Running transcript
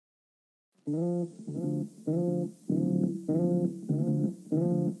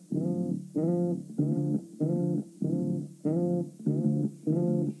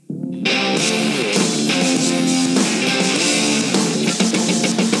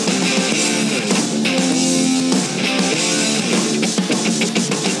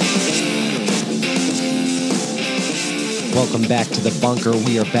Welcome back to The Bunker.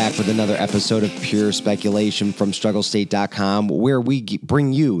 We are back with another episode of Pure Speculation from strugglestate.com, where we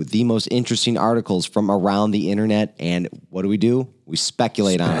bring you the most interesting articles from around the internet. And what do? We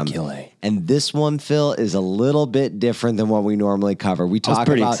speculate on them. And this one, Phil, is a little bit different than what we normally cover. We talk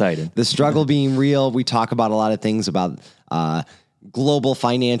about the struggle being real. We talk about a lot of things about global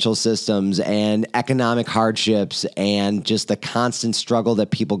financial systems and economic hardships and just the constant struggle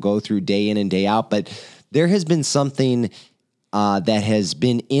that people go through day in and day out. But there has been something that has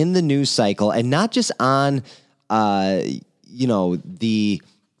been in the news cycle, and not just on, the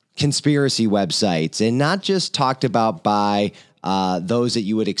conspiracy websites, and not just talked about by those that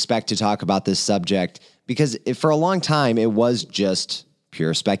you would expect to talk about this subject, because for a long time it was just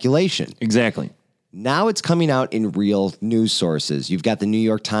pure speculation. Exactly. Now it's coming out in real news sources. You've got the New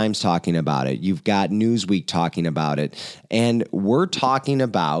York Times talking about it. You've got Newsweek talking about it, and we're talking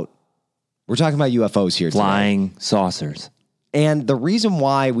about UFOs here today. Flying saucers. And the reason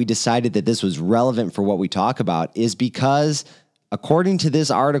why we decided that this was relevant for what we talk about is because, according to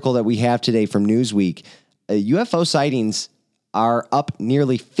this article that we have today from Newsweek, UFO sightings are up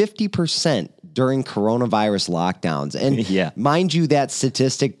nearly 50% during coronavirus lockdowns. And mind you, that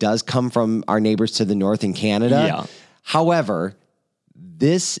statistic does come from our neighbors to the north in Canada. Yeah. However,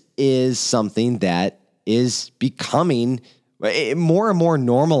 this is something that is becoming more and more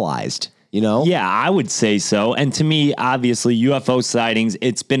normalized. Yeah, I would say so. And to me, obviously, UFO sightings,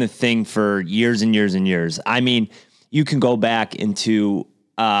 it's been a thing for years and years and years. I mean, you can go back into,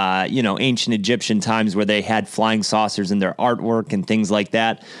 ancient Egyptian times where they had flying saucers in their artwork and things like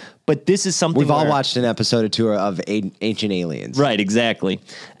that. But this is something we've all watched an episode or two of Ancient Aliens. Right, exactly.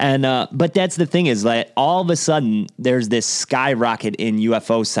 And but that's the thing is that all of a sudden there's this skyrocket in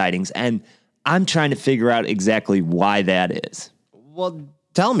UFO sightings. And I'm trying to figure out exactly why that is. Well,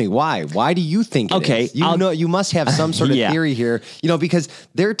 tell me why. Why do you think it is? You must have some sort of theory here, because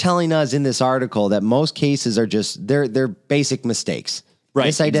they're telling us in this article that most cases are just they're basic mistakes, right?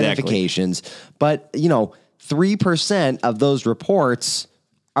 Misidentifications. Exactly. But 3% of those reports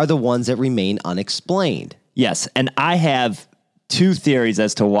are the ones that remain unexplained. Yes, and I have two theories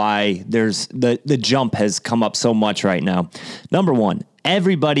as to why there's the jump has come up so much right now. Number one,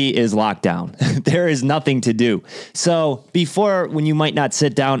 everybody is locked down. There is nothing to do. So before, when you might not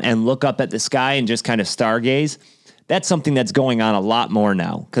sit down and look up at the sky and just kind of stargaze, that's something that's going on a lot more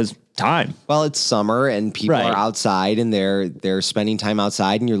now because time. Well, it's summer and people are outside and they're spending time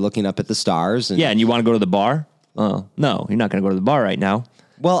outside and you're looking up at the stars. And you want to go to the bar? No, you're not going to go to the bar right now.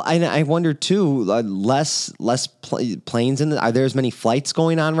 Well, I wonder too. Less planes are there as many flights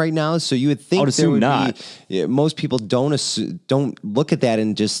going on right now? So you would think there would not. Be. Most people don't look at that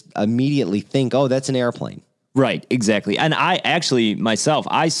and just immediately think, "Oh, that's an airplane." Right, exactly. And I actually myself,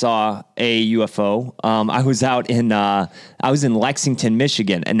 I saw a UFO. I was in Lexington,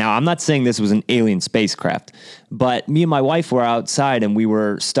 Michigan, and now I'm not saying this was an alien spacecraft, but me and my wife were outside and we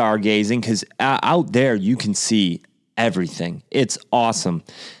were stargazing because out there you can see everything. It's awesome.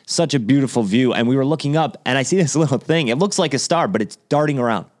 Such a beautiful view. And we were looking up and I see this little thing. It looks like a star, but it's darting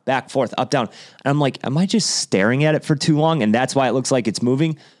around back, forth, up, down. And I'm like, am I just staring at it for too long? And that's why it looks like it's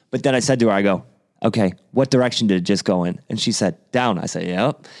moving. But then I said to her, I go, okay, what direction did it just go in? And she said, down. I said,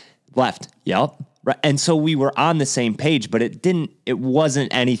 yep. Left. Yep. Right. And so we were on the same page, but it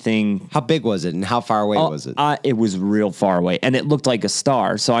wasn't anything. How big was it and how far away was it? It was real far away and it looked like a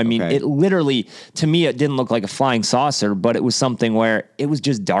star. So, I mean, It literally, to me, it didn't look like a flying saucer, but it was something where it was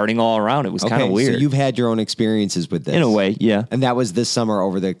just darting all around. It was kind of weird. So you've had your own experiences with this. In a way, yeah. And that was this summer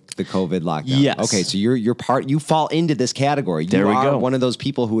over the COVID lockdown. Yes. Okay, so you fall into this category. There we go. One of those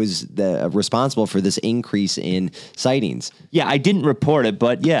people who is responsible for this increase in sightings. Yeah, I didn't report it,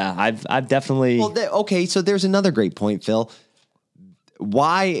 but yeah, I've definitely. Well, so there's another great point, Phil.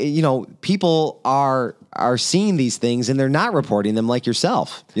 Why, people are seeing these things and they're not reporting them like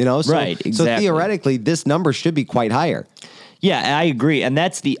yourself, So, right, exactly. So theoretically, this number should be quite higher. Yeah, I agree. And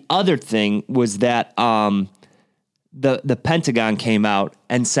that's the other thing was that the Pentagon came out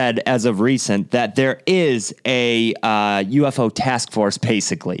and said as of recent that there is a UFO task force,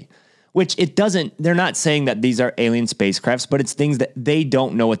 basically, Which it doesn't, they're not saying that these are alien spacecrafts, but it's things that they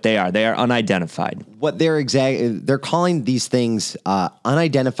don't know what they are. They are unidentified. What they're calling these things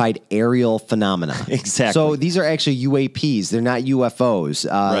unidentified aerial phenomena. Exactly. So these are actually UAPs. They're not UFOs.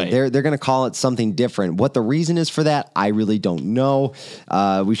 Right. They're going to call it something different. What the reason is for that, I really don't know.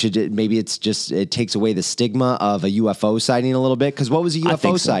 Maybe it's just, it takes away the stigma of a UFO sighting a little bit. Because what was a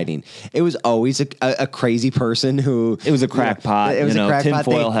UFO sighting? It was always a crazy person who... It was a crackpot,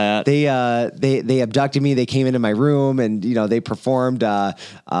 tinfoil hat. They abducted me. They came into my room and, they performed, I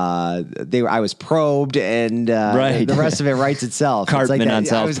was probed and the rest of it writes itself. Cartman on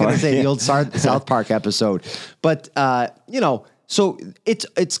South Park. I was going to say the old South Park episode. But, so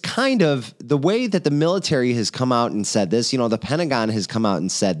it's kind of the way that the military has come out and said this, the Pentagon has come out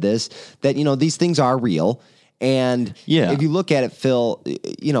and said this, that, these things are real. And if you look at it, Phil,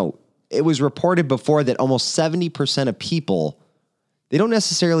 it was reported before that almost 70% of people, they don't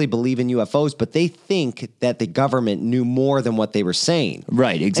necessarily believe in UFOs, but they think that the government knew more than what they were saying.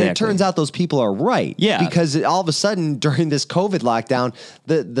 Right, exactly. And it turns out those people are right. Yeah. Because all of a sudden, during this COVID lockdown,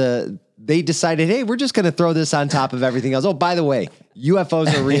 they decided, hey, we're just going to throw this on top of everything else. Oh, by the way,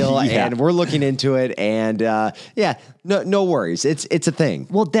 UFOs are real, and we're looking into it, and no worries. It's a thing.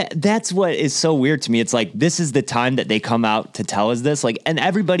 Well, that's what is so weird to me. It's like, this is the time that they come out to tell us this, and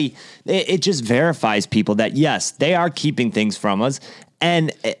everybody, it just verifies people that, yes, they are keeping things from us.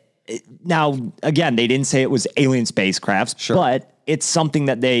 And now, again, they didn't say it was alien spacecrafts, sure, but it's something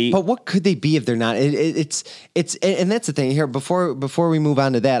that they... But what could they be if they're not? It's and that's the thing here. Before we move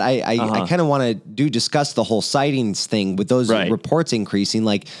on to that, I kind of want to discuss the whole sightings thing with those reports increasing.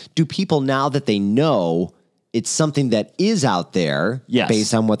 Like, do people, now that they know it's something that is out there,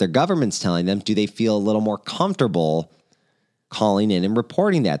 based on what their government's telling them, do they feel a little more comfortable calling in and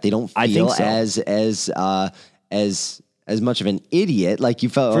reporting that? They don't feel as much of an idiot, like you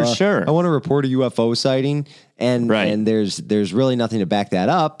felt. For sure. I want to report a UFO sighting, and there's really nothing to back that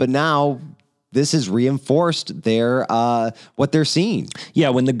up. But now this has reinforced their what they're seeing. Yeah,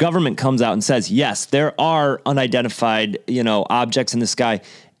 when the government comes out and says, yes, there are unidentified, objects in the sky,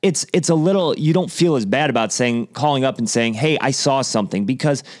 it's a little, you don't feel as bad about calling up and saying, hey, I saw something,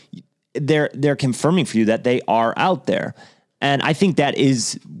 because they're confirming for you that they are out there. And I think that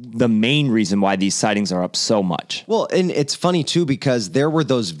is the main reason why these sightings are up so much. Well, and it's funny, too, because there were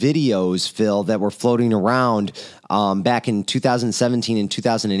those videos, Phil, that were floating around back in 2017 and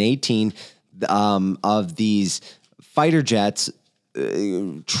 2018 of these fighter jets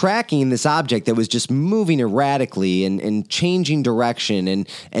tracking this object that was just moving erratically and changing direction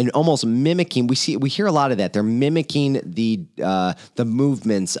and almost mimicking. We hear a lot of that. They're mimicking the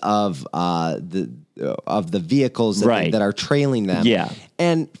movements of the vehicles that are trailing them. Yeah.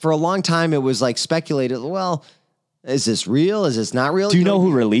 And for a long time, it was like speculated, well, is this real? Is this not real? Do you know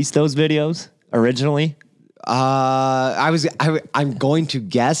who released those videos originally? I'm going to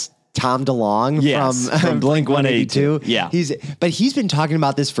guess Tom DeLonge from Blink-182. Yeah. He's been talking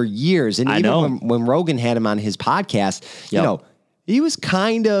about this for years. And even when Rogan had him on his podcast, he was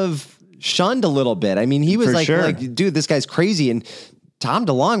kind of shunned a little bit. I mean, he was like, dude, this guy's crazy. And Tom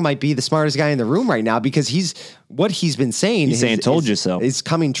DeLonge might be the smartest guy in the room right now, because what he's been saying. He's saying, told you so. Is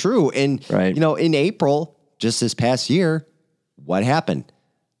coming true. And, in April, just this past year, what happened?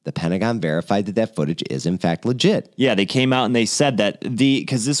 The Pentagon verified that footage is in fact legit. Yeah, they came out and they said that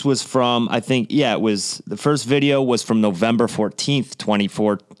because this was from, I think, the first video was from November 14th,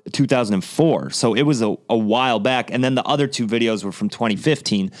 2004. So it was a while back. And then the other two videos were from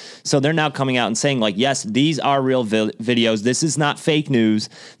 2015. So they're now coming out and saying, like, yes, these are real videos. This is not fake news.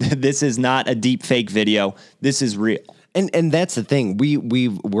 This is not a deep fake video. This is real. And that's the thing.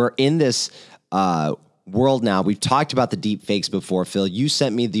 We're in this world now. We've talked about the deep fakes before, Phil. You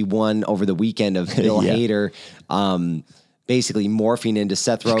sent me the one over the weekend of Bill Hader basically morphing into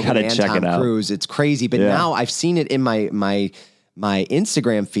Seth Rogen and Tom Cruise. It's crazy. But now I've seen it in my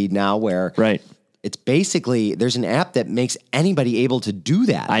Instagram feed now, where it's basically, there's an app that makes anybody able to do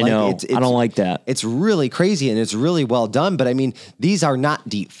that. I know. I don't like that. It's really crazy, and it's really well done. But I mean, these are not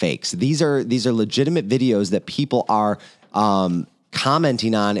deep fakes. These are legitimate videos that people are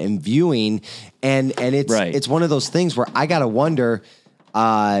commenting on and viewing, and it's one of those things where I gotta wonder,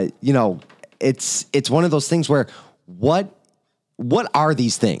 it's one of those things where what are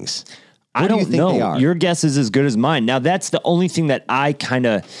these things? I don't know. Your guess is as good as mine. Now, that's the only thing that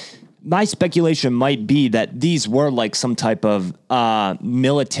my speculation might be that these were like some type of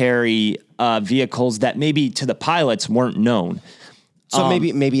military vehicles that maybe to the pilots weren't known. So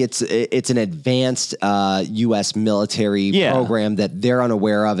maybe it's an advanced U.S. military program that they're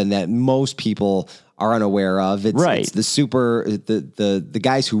unaware of, and that most people are unaware of. It's the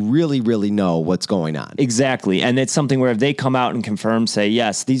guys who really know what's going on. Exactly. And it's something where if they come out and confirm, say,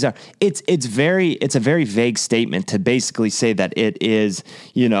 yes, these are, it's a very vague statement to basically say that it is,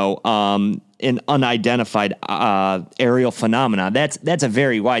 an unidentified aerial phenomena. That's a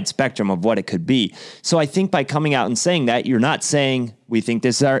very wide spectrum of what it could be. So I think by coming out and saying that, you're not saying we think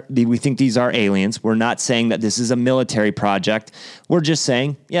these are aliens. We're not saying that this is a military project. We're just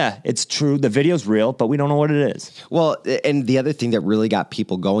saying, yeah, it's true. The video's real, but we don't know what it is. Well, and the other thing that really got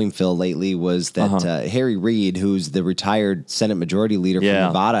people going, Phil, lately was that Harry Reid, who's the retired Senate Majority Leader from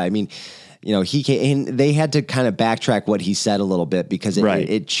Nevada, I mean, he came, and they had to kind of backtrack what he said a little bit because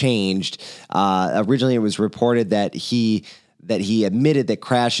it changed. Originally, it was reported that he admitted that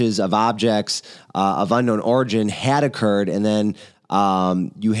crashes of objects of unknown origin had occurred, and then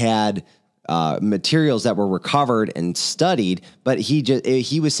you had materials that were recovered and studied, but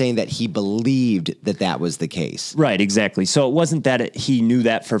he was saying that he believed that was the case. Right, exactly. So it wasn't that he knew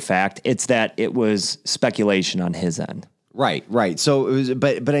that for fact; it's that it was speculation on his end. Right. So it was,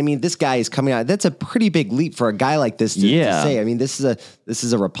 but I mean, this guy is coming out. That's a pretty big leap for a guy like this to say. I mean, this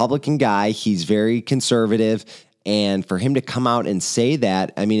is a Republican guy. He's very conservative, and for him to come out and say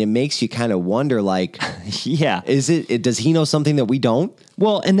that, I mean, it makes you kind of wonder, like, does he know something that we don't?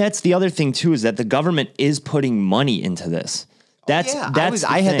 Well, and that's the other thing too, is that the government is putting money into this.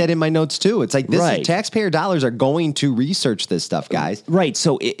 I had that in my notes too. It's like taxpayer dollars are going to research this stuff, guys. Right.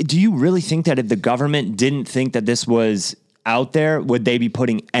 So do you really think that if the government didn't think that this was out there, would they be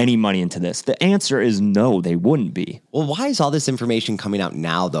putting any money into this? The answer is no, they wouldn't be. Well, why is all this information coming out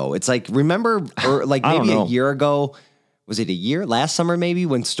now, though? It's like, remember, or like maybe a year ago, was it a year? Last summer, maybe,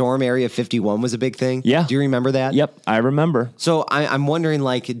 when Storm Area 51 was a big thing? Yeah. Do you remember that? Yep, I remember. So I'm wondering,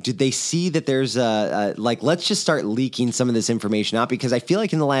 like, did they see that there's let's just start leaking some of this information out? Because I feel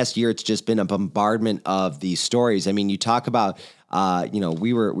like in the last year, it's just been a bombardment of these stories. I mean, you talk about,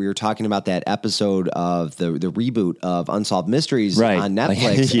 we were talking about that episode of the reboot of Unsolved Mysteries on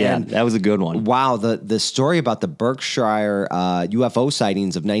Netflix. Yeah, that was a good one. Wow, the story about the Berkshire UFO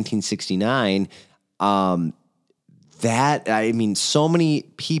sightings of 1969. So many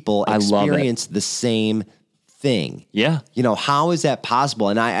people experienced the same thing. Yeah. How is that possible?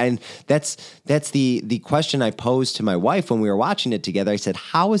 And that's the question I posed to my wife when we were watching it together. I said,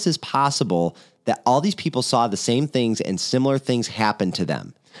 how is this possible that all these people saw the same things and similar things happened to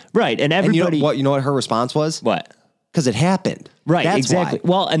them? Right. And everybody. And you know what her response was? What? Because it happened. Right, That's exactly. Why.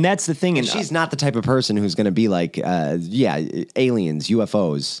 Well, and that's the thing. And she's not the type of person who's going to be like, aliens,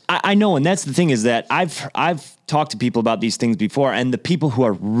 UFOs. I know, and that's the thing is that I've talked to people about these things before, and the people who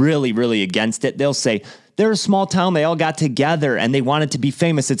are really, really against it, they'll say, they're a small town, they all got together, and they wanted to be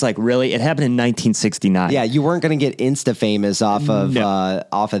famous. It's like, really? It happened in 1969. Yeah, you weren't going to get Insta-famous off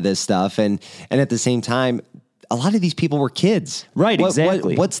of this stuff, and at the same time, a lot of these people were kids. Right,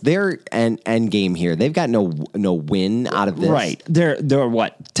 exactly. What's their end game here? They've got no win out of this. Right. They're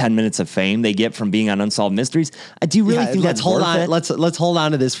what, 10 minutes of fame they get from being on Unsolved Mysteries? Do you really think that's worth it? Let's hold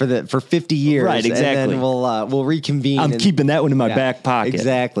on to this for 50 years. Right, exactly. And then we'll reconvene. I'm keeping that one in my back pocket.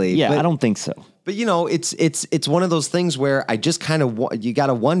 Exactly. Yeah, I don't think so. But it's one of those things where I just kind of you got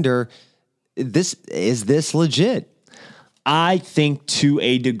to wonder, is this legit? I think to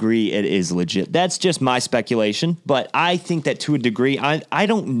a degree it is legit. That's just my speculation, but I think that to a degree, I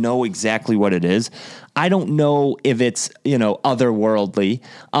don't know exactly what it is. I don't know if it's, otherworldly,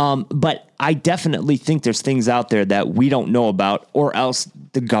 but I definitely think there's things out there that we don't know about, or else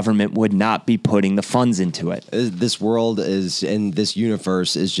the government would not be putting the funds into it. This world and this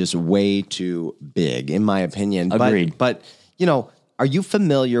universe is just way too big, in my opinion. Agreed. But are you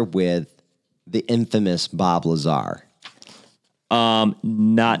familiar with the infamous Bob Lazar?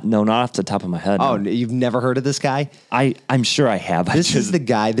 Not off the top of my head. Oh, no. You've never heard of this guy? I'm sure I have. This is the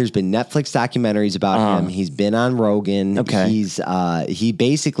guy. There's been Netflix documentaries about him. He's been on Rogan. Okay. He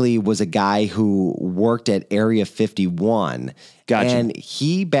basically was a guy who worked at Area 51. Gotcha. And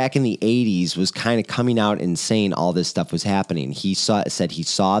he, back in the 80s, was kind of coming out and saying all this stuff was happening. He said he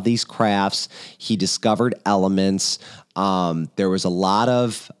saw these crafts. He discovered elements. There was a lot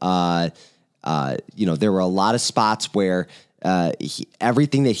of, there were a lot of spots where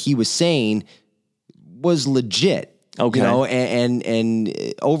everything that he was saying was legit. Okay.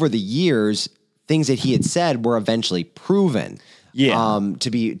 And over the years, things that he had said were eventually proven. Yeah. To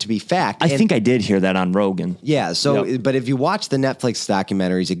be fact. I think I did hear that on Rogan. Yeah. So, Yep. But if you watch the Netflix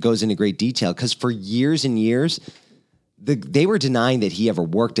documentaries, it goes into great detail because for years and years, they were denying that he ever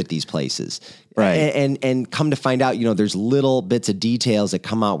worked at these places. Right. And come to find out, there's little bits of details that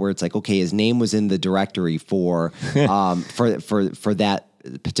come out where it's like, okay, his name was in the directory for that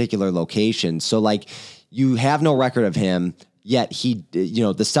particular location. So like you have no record of him, yet he,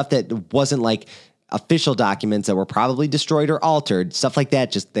 the stuff that wasn't like official documents that were probably destroyed or altered, stuff like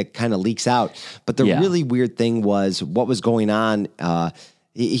that, just that kind of leaks out. But the really weird thing was what was going on.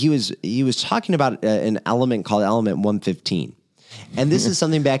 He was talking about an element called element 115. And this is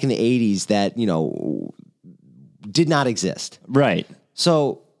something back in the 80s that, did not exist. Right.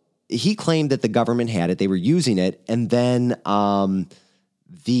 So he claimed that the government had it, they were using it, and then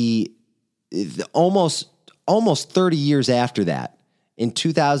the almost 30 years after that, in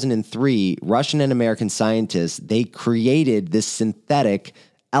 2003, Russian and American scientists, they created this synthetic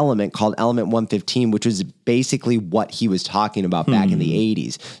element called element 115, which was basically what he was talking about back in the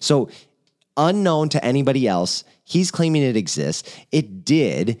 80s. So unknown to anybody else, he's claiming it exists. It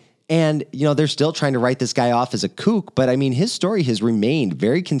did. And, they're still trying to write this guy off as a kook. But, I mean, his story has remained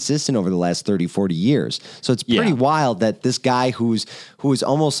very consistent over the last 30, 40 years. So it's pretty wild that this guy who is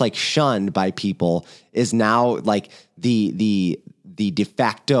almost like shunned by people is now like the de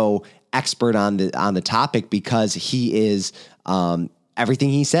facto expert on the topic, because he is everything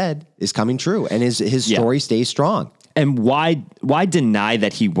he said is coming true, and his story stays strong. And why deny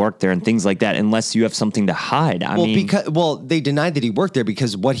that he worked there and things like that unless you have something to hide? I mean, they denied that he worked there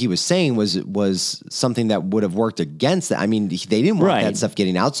because what he was saying was something that would have worked against that. I mean, they didn't want that stuff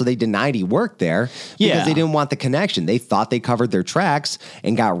getting out, so they denied he worked there because they didn't want the connection. They thought they covered their tracks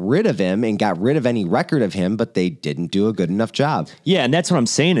and got rid of him and got rid of any record of him, but they didn't do a good enough job. Yeah, and that's what I'm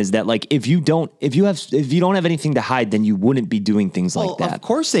saying is that like if you don't have anything to hide, then you wouldn't be doing things like that. Of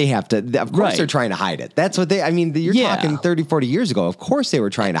course they have to. Of course they're trying to hide it. That's what you're talking 30, 40 years ago. Of course they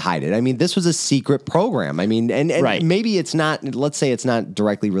were trying to hide it. I mean, this was a secret program. I mean, and maybe it's not, let's say it's not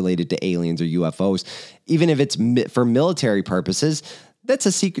directly related to aliens or UFOs. Even if it's for military purposes, that's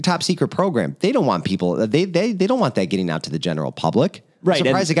a top secret program. They don't want people, they don't want that getting out to the general public. Right. I'm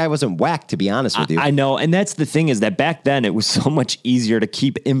surprised the guy wasn't whacked, to be honest with you. I know. And that's the thing, is that back then it was so much easier to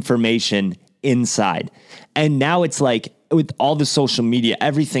keep information inside. And now it's like, with all the social media,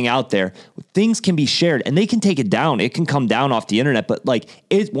 everything out there, things can be shared and they can take it down. It can come down off the internet, but like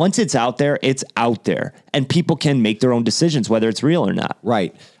once it's out there, and people can make their own decisions, whether it's real or not.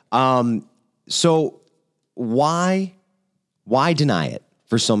 Right. So why deny it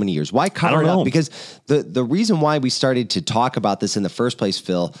for so many years? Why cover it up? Because the reason why we started to talk about this in the first place,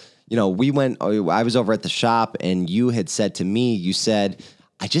 Phil, I was over at the shop and you had said to me, you said,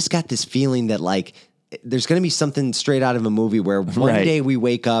 I just got this feeling that like, there's going to be something straight out of a movie where one day we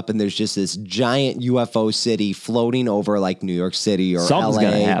wake up and there's just this giant UFO city floating over like New York City or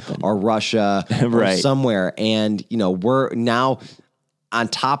LA or Russia or somewhere. And, we're now on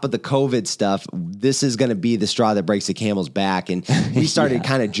top of the COVID stuff. This is going to be the straw that breaks the camel's back. And we started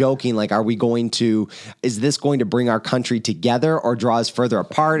kind of joking, like, is this going to bring our country together or draw us further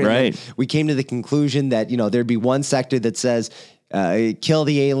apart? And we came to the conclusion that, there'd be one sector that says, kill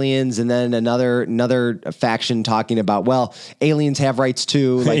the aliens, and then another faction talking about, well, aliens have rights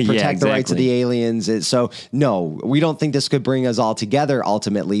too, like protect the rights of the aliens. So no, we don't think this could bring us all together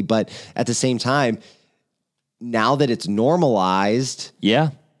ultimately, but at the same time, now that it's normalized,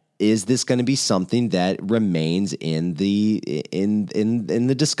 is this going to be something that remains in the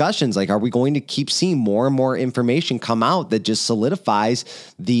discussions? Like, are we going to keep seeing more and more information come out that just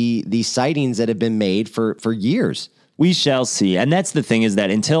solidifies the sightings that have been made for years? We shall see. And that's the thing, is that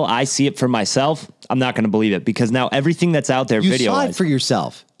until I see it for myself, I'm not going to believe it, because now everything that's out there video. You saw it for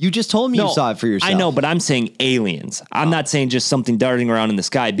yourself. You just told me you saw it for yourself. I know, but I'm saying aliens. I'm not saying just something darting around in the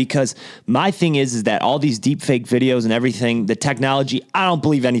sky, because my thing is that all these deep fake videos and everything, the technology, I don't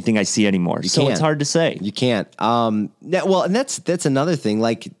believe anything I see anymore. So it's hard to say. You can't. And that's another thing.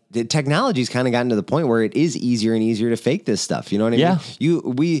 Like, the technology's kind of gotten to the point where it is easier and easier to fake this stuff. You know what I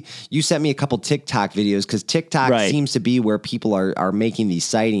mean? You sent me a couple TikTok videos, because TikTok seems to be where people are making these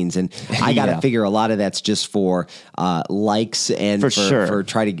sightings, and I got to figure a lot of that's just for likes and for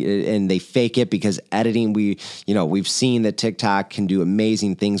try to get, and they fake it because editing. We've seen that TikTok can do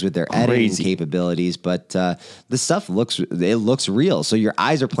amazing things with their editing capabilities, but the stuff looks real. So your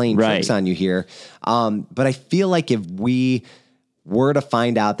eyes are playing tricks on you here. But I feel like if we were to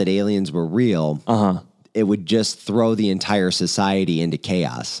find out that aliens were real, it would just throw the entire society into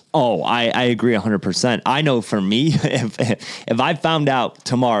chaos. Oh, I agree 100%. I know for me, if I found out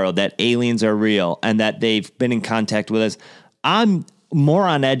tomorrow that aliens are real and that they've been in contact with us, I'm more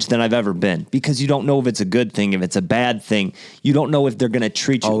on edge than I've ever been, because you don't know if it's a good thing, if it's a bad thing. You don't know if they're going to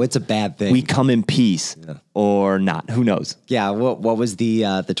treat you. Oh, it's a bad thing. We come in peace or not. Who knows? Yeah. What was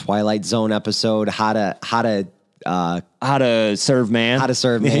the Twilight Zone episode? How to How to serve man. How to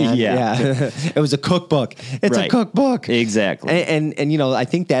serve man. Yeah. It was a cookbook. It's a cookbook. Exactly. And I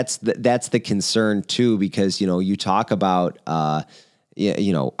think that's the concern too, because, you talk about, are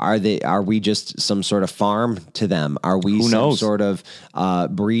we just some sort of farm to them? Are we some sort of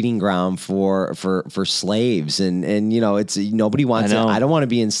breeding ground for slaves? And it's nobody wants it. I don't want to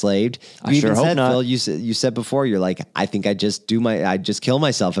be enslaved. You even said, Phil, you said before, you're like, I think I'd just kill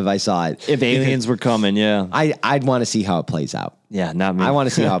myself if I saw it. If aliens were coming, yeah. I'd want to see how it plays out. Yeah, not me. I want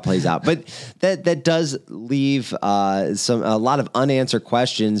to see how it plays out. But that does leave a lot of unanswered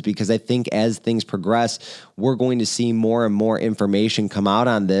questions, because I think as things progress, we're going to see more and more information come out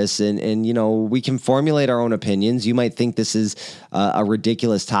on this. And we can formulate our own opinions. You might think this is a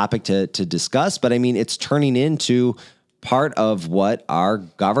ridiculous topic to discuss, but I mean, it's turning into part of what our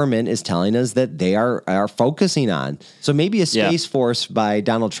government is telling us that they are focusing on. So maybe a space force by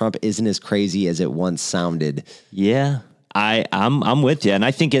Donald Trump isn't as crazy as it once sounded. Yeah. I'm with you, and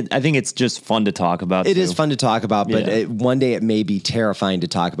I think it's just fun to talk about. It is fun to talk about, but one day it may be terrifying to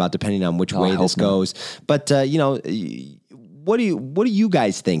talk about, depending on which way this goes. But what do you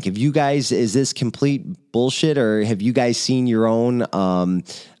guys think? Is this complete bullshit, or have you guys seen your own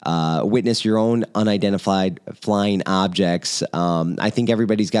witness your own unidentified flying objects? I think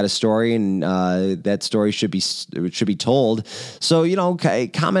everybody's got a story, and that story should be told. So,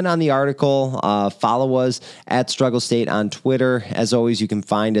 comment on the article, follow us at Struggle State on Twitter. As always, you can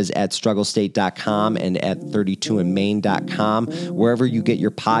find us at strugglestate.com and at 32inmaine.com. Wherever you get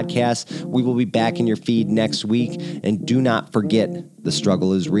your podcasts, we will be back in your feed next week. And do not forget, the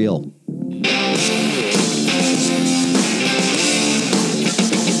struggle is real.